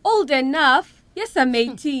 Old enough? Yes, I'm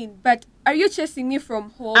 18, but are you chasing me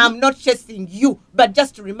from home? I'm not chasing you, but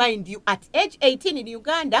just to remind you, at age 18 in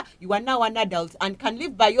Uganda, you are now an adult and can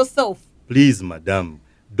live by yourself. Please, madam,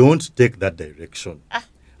 don't take that direction.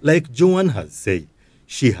 Like Joanne has said,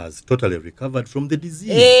 she has totally recovered from the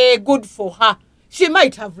disease. Good for her. She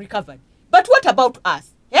might have recovered. But what about us?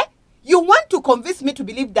 You want to convince me to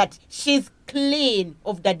believe that she's clean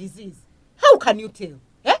of the disease. How can you tell?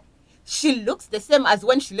 She looks the same as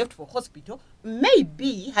when she left for hospital.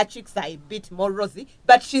 Maybe her cheeks are a bit more rosy,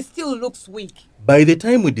 but she still looks weak. By the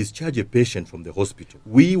time we discharge a patient from the hospital,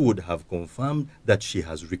 we would have confirmed that she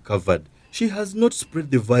has recovered. She has not spread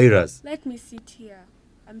the virus. Let me sit here.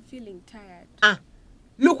 I'm feeling tired.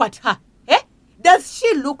 Look at her. Does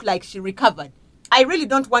she look like she recovered? I really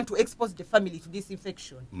don't want to expose the family to this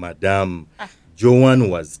infection. Madam, Joanne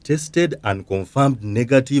was tested and confirmed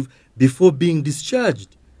negative before being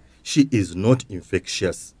discharged. She is not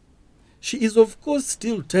infectious. She is of course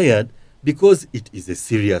still tired because it is a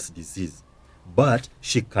serious disease, but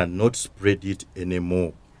she cannot spread it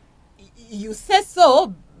anymore. You say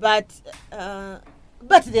so, but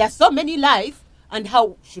there are so many lives, and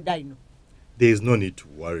how should I know? There is no need to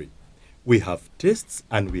worry. We have tests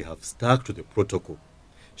and we have stuck to the protocol.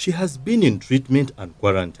 She has been in treatment and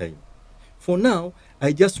quarantine. For now,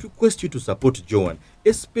 I just request you to support Joanne,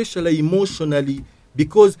 especially emotionally,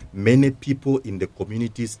 because many people in the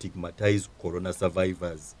community stigmatize corona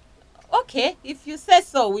survivors. Okay, if you say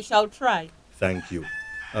so, we shall try. Thank you.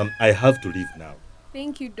 I have to leave now.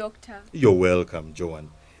 Thank you, doctor. You're welcome,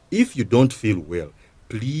 Joanne. If you don't feel well,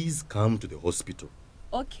 please come to the hospital.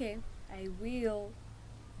 Okay, I will.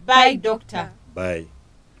 Bye, doctor. Bye.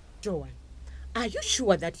 Joanne, are you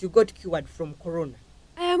sure that you got cured from corona?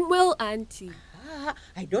 I am well, Auntie.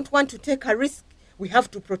 I don't want to take a risk. We have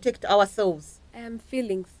to protect ourselves. I am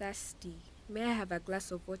feeling thirsty. May I have a glass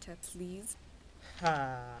of water, please?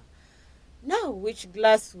 Now, which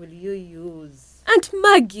glass will you use? Aunt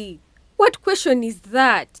Maggie, what question is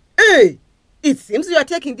that? Hey! It seems you are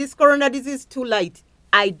taking this corona disease too light.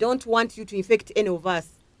 I don't want you to infect any of us.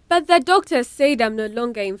 But the doctor said I'm no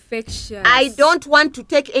longer infectious. I don't want to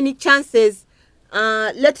take any chances.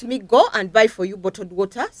 Let me go and buy for you bottled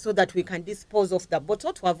water so that we can dispose of the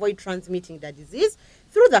bottle to avoid transmitting the disease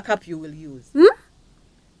through the cup you will use. Before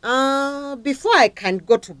I can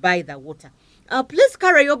go to buy the water, please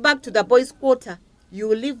carry your bag to the boys' quarter. You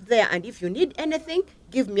will live there, and if you need anything,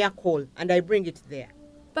 give me a call and I bring it there.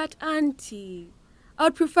 But Auntie, I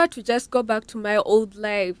would prefer to just go back to my old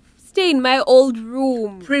life. Stay in my old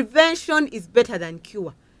room. Prevention is better than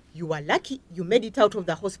cure. You are lucky you made it out of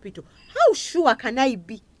the hospital. How sure can I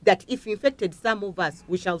be that if infected some of us,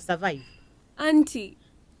 we shall survive? Auntie,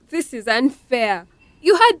 this is unfair.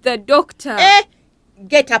 You had the doctor.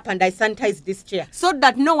 Get up and I sanitize this chair so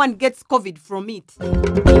that no one gets COVID from it.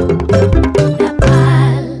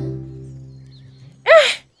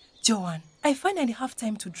 Joanne, I finally have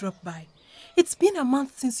time to drop by. It's been a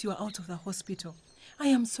month since you are out of the hospital. I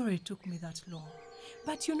am sorry it took me that long,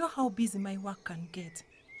 but you know how busy my work can get.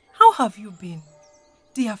 How have you been,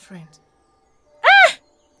 dear friend?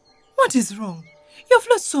 What is wrong? You've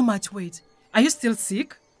lost so much weight. Are you still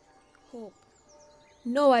sick? Hope,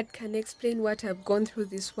 no word can explain what I've gone through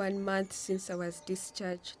this 1 month since I was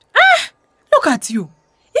discharged. Look at you.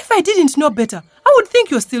 If I didn't know better, I would think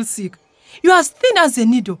you're still sick. You're as thin as a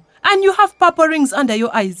needle, and you have purple rings under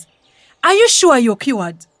your eyes. Are you sure you're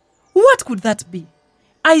cured? What could that be?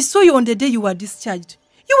 I saw you on the day you were discharged.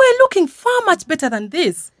 You were looking far much better than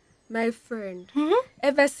this. My friend,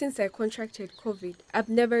 ever since I contracted COVID, I've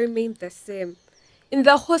never remained the same. In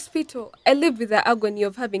the hospital, I lived with the agony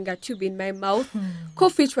of having a tube in my mouth,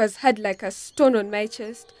 cough which was hard like a stone on my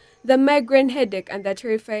chest, the migraine headache and the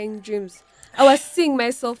terrifying dreams. I was seeing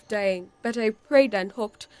myself dying, but I prayed and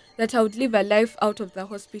hoped that I would live a life out of the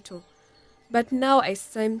hospital. But now I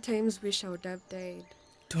sometimes wish I would have died.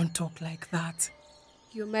 Don't talk like that.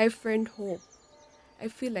 You're my friend Hope. I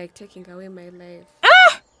feel like taking away my life.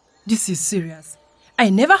 This is serious.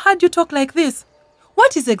 I never heard you talk like this.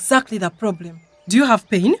 What is exactly the problem? Do you have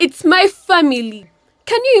pain? It's my family.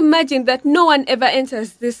 Can you imagine that no one ever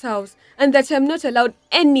enters this house and that I'm not allowed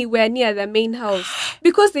anywhere near the main house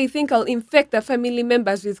because they think I'll infect the family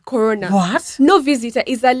members with corona? What? No visitor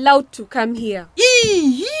is allowed to come here.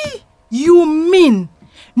 You mean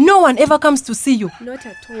no one ever comes to see you? Not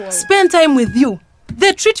at all. Spend time with you?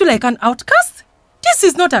 They treat you like an outcast? This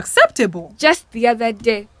is not acceptable. Just the other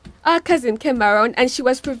day, our cousin came around and she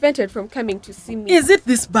was prevented from coming to see me. Is it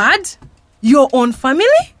this bad? Your own family?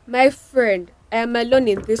 My friend, I am alone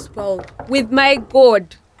in this world with my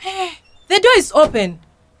God. The door is open.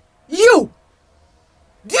 You!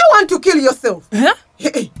 Do you want to kill yourself? Huh?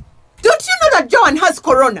 Hey, don't you know that Joan has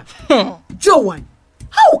corona? Joan,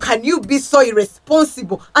 how can you be so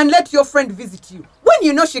irresponsible and let your friend visit you when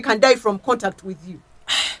you know she can die from contact with you?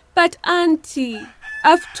 But Auntie,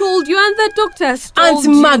 I've told you and the doctors told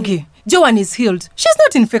you. Aunt Maggie, Joan is healed. She's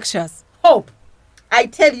not infectious. Hope, I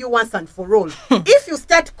tell you once and for all, if you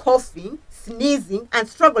start coughing, sneezing and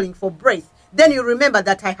struggling for breath, then you remember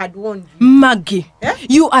that I had warned you. Maggie,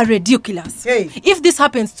 you are ridiculous. Hey. If this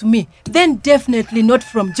happens to me, then definitely not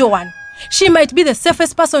from Joan. She might be the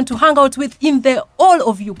safest person to hang out with in the whole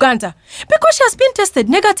of Uganda because she has been tested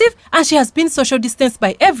negative and she has been social distanced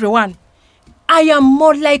by everyone. I am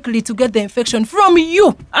more likely to get the infection from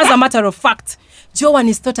you, as a matter of fact. Joan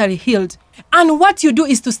is totally healed. And what you do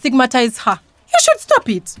is to stigmatize her. You should stop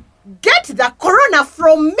it. Get the corona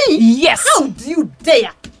from me? Yes. How do you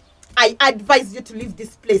dare? I advise you to leave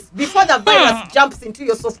this place before the virus jumps into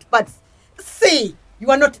your soft pads. See, you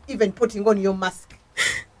are not even putting on your mask.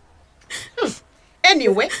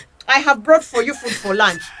 Anyway, I have brought for you food for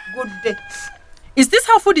lunch. Good day. Is this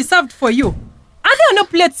how food is served for you? Are there no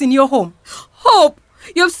plates in your home? Hope,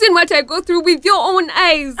 you've seen what I go through with your own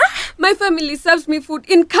eyes. My family serves me food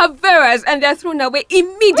in caveras and they're thrown away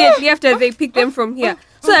immediately after they pick them from here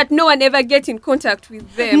so that no one ever gets in contact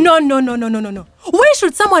with them. No. Why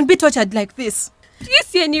should someone be tortured like this? Do you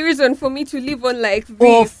see any reason for me to live on like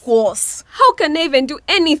this? Of course. How can I even do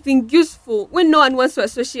anything useful when no one wants to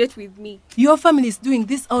associate with me? Your family is doing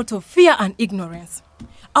this out of fear and ignorance.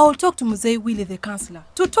 I will talk to Mzee Willie, the counselor,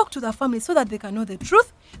 to talk to the family so that they can know the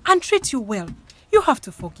truth and treat you well. You have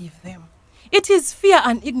to forgive them. It is fear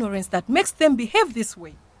and ignorance that makes them behave this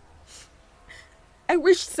way. I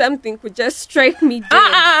wish something could just strike me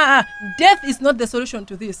dead. Death is not the solution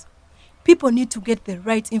to this. People need to get the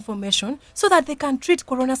right information so that they can treat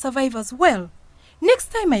corona survivors well.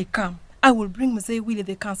 Next time I come, I will bring Mzee Willie,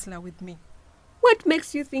 the counselor, with me. What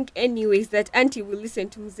makes you think anyways that Auntie will listen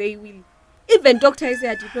to Mzee Willie? Even Dr.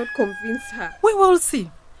 Isaiah did not convince her. We will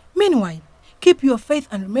see. Meanwhile, keep your faith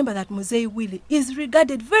and remember that Mzee Willie is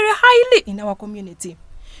regarded very highly in our community.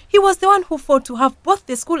 He was the one who fought to have both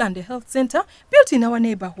the school and the health center built in our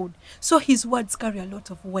neighborhood, so his words carry a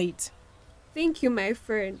lot of weight. Thank you, my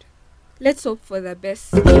friend. Let's hope for the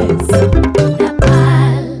best. Yes.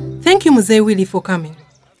 Thank you, Mzee Willie, for coming.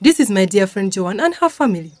 This is my dear friend Joan and her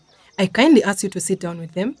family. I kindly ask you to sit down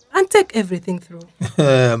with them and take everything through.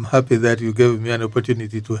 I'm happy that you gave me an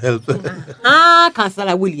opportunity to help.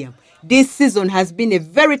 Councillor William, this season has been a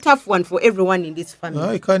very tough one for everyone in this family.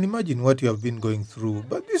 I can imagine what you have been going through,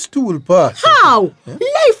 but this too will pass. How?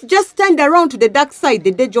 Life just turned around to the dark side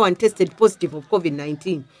the day Joan tested positive of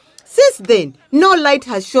COVID-19. Since then, no light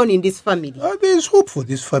has shone in this family. There is hope for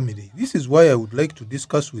this family. This is why I would like to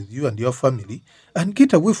discuss with you and your family and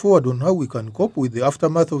get a way forward on how we can cope with the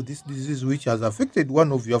aftermath of this disease which has affected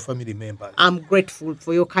one of your family members. I'm grateful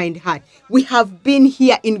for your kind heart. We have been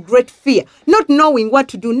here in great fear, not knowing what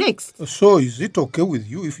to do next. So is it okay with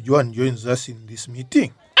you if Joan joins us in this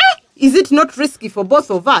meeting? Is it not risky for both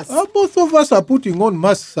of us? Both of us are putting on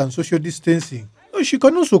masks and social distancing. She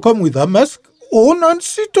can also come with a mask on and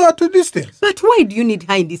sit at a distance. But why do you need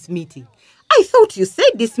her in this meeting? I thought you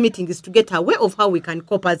said this meeting is to get aware of how we can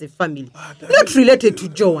cope as a family, not related to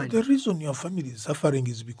Joan. The reason your family is suffering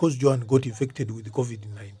is because Joan got infected with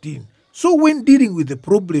COVID-19. So when dealing with the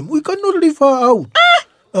problem, we cannot leave her out.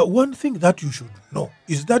 One thing that you should know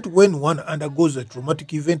is that when one undergoes a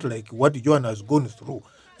traumatic event like what Joan has gone through,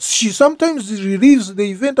 She sometimes relieves the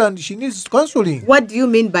event and she needs counseling. What do you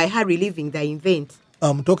mean by her relieving the event?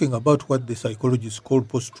 I'm talking about what the psychologists call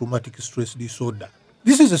post-traumatic stress disorder.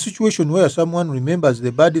 This is a situation where someone remembers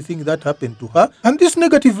the bad thing that happened to her, and this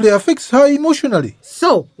negatively affects her emotionally.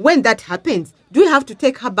 So, when that happens, do you have to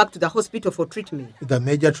take her back to the hospital for treatment? The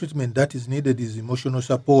major treatment that is needed is emotional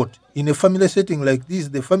support. In a family setting like this,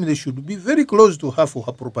 the family should be very close to her for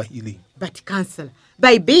her proper healing. But, Counselor,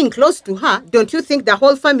 by being close to her, don't you think the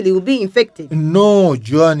whole family will be infected? No,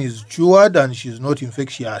 Joan is cured and she's not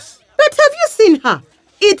infectious. But have you seen her?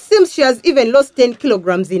 It seems she has even lost 10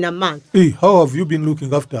 kilograms in a month. Hey, how have you been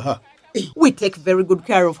looking after her? We take very good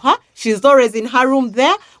care of her. She's always in her room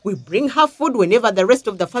there. We bring her food whenever the rest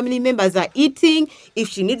of the family members are eating. If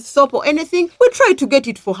she needs soap or anything, we try to get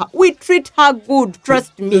it for her. We treat her good,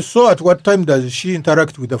 trust me. So at what time does she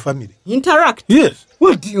interact with the family? Interact? Yes.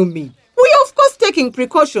 What do you mean? We are of course taking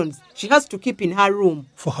precautions. She has to keep in her room.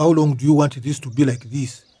 For how long do you want this to be like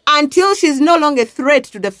this? Until she's no longer a threat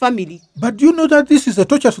to the family. But do you know that this is a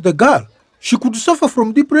torture to the girl? She could suffer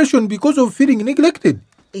from depression because of feeling neglected.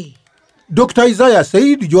 Dr. Isaiah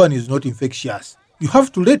said Joan is not infectious. You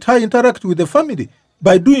have to let her interact with the family.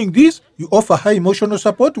 By doing this, you offer her emotional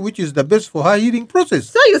support, which is the best for her healing process.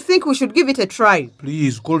 So you think we should give it a try?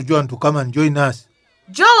 Please call Joan to come and join us.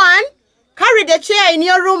 Joan, carry the chair in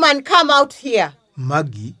your room and come out here.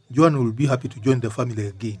 Maggie, Joan will be happy to join the family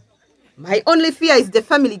again. My only fear is the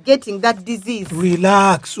family getting that disease.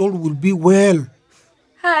 Relax, all will be well.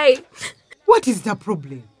 Hi. What is the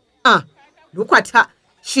problem? Look at her.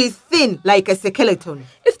 She's thin like a skeleton.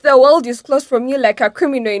 If the world is closed from you like a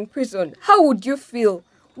criminal in prison, how would you feel?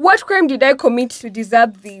 What crime did I commit to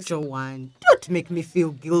deserve this? Joanne, don't make me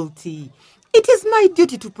feel guilty. It is my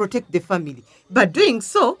duty to protect the family. But doing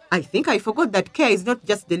so, I think I forgot that care is not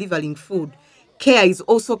just delivering food. Care is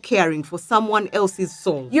also caring for someone else's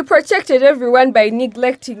soul. You protected everyone by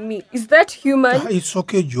neglecting me. Is that human? It's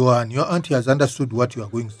okay, Joanne. Your auntie has understood what you are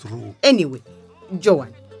going through. Anyway,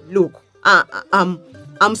 Joanne, look.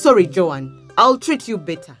 I'm sorry, Joanne. I'll treat you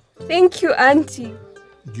better. Thank you, Auntie.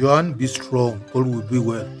 Joanne, be strong. All will be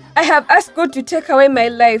well. I have asked God to take away my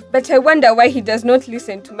life, but I wonder why He does not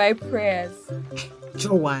listen to my prayers.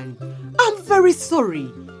 Joanne, I'm very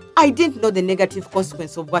sorry. I didn't know the negative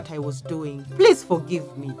consequence of what I was doing. Please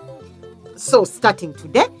forgive me. So, starting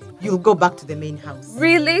today, you'll go back to the main house.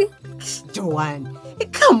 Really? Joanne,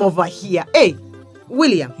 come over here. Hey,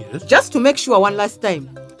 William, yes? Just to make sure one last time,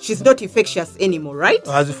 she's not infectious anymore, right?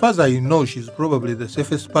 As far as I know, she's probably the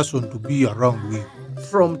safest person to be around with.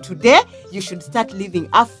 From today, you should start living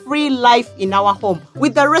a free life in our home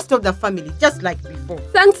with the rest of the family, just like before.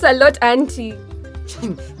 Thanks a lot, Auntie.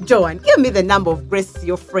 Joanne, give me the number of Grace,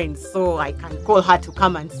 your friend, so I can call her to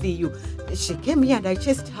come and see you. She came here and I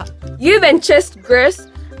chased her. You even chased Grace?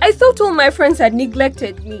 I thought all my friends had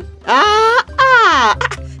neglected me.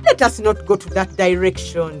 Let us not go to that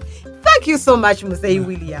direction. Thank you so much, Mzee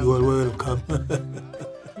William. You are welcome.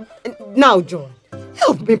 Now, John,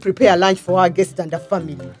 help me prepare lunch for our guests and the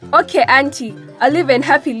family. Okay, Auntie. I'll even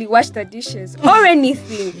happily wash the dishes or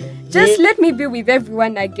anything. Just let me be with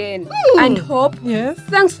everyone again. And Hope, yes?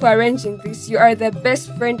 Thanks for arranging this. You are the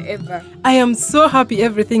best friend ever. I am so happy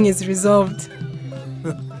everything is resolved.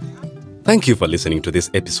 Thank you for listening to this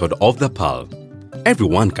episode of The Pearl.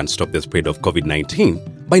 Everyone can stop the spread of COVID-19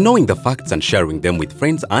 by knowing the facts and sharing them with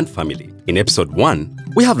friends and family. In episode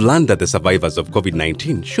 1, we have learned that the survivors of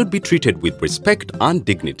COVID-19 should be treated with respect and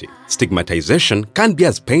dignity. Stigmatization can be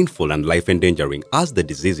as painful and life-endangering as the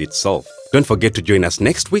disease itself. Don't forget to join us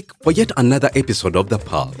next week for yet another episode of The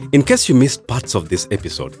Pearl. In case you missed parts of this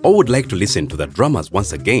episode or would like to listen to the dramas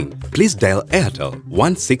once again, please dial Airtel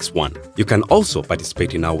 161. You can also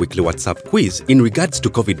participate in our weekly WhatsApp quiz in regards to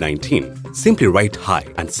COVID-19. Simply write hi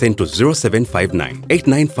and send to 0759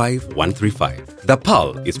 895 135. The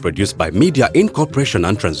Pearl is produced by Media Incorporation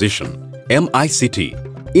and Transition, MICT,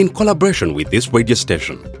 in collaboration with this radio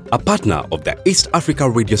station, a partner of the East Africa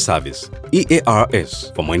Radio Service,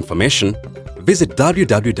 EARS. For more information, visit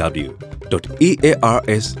www.ears.ug.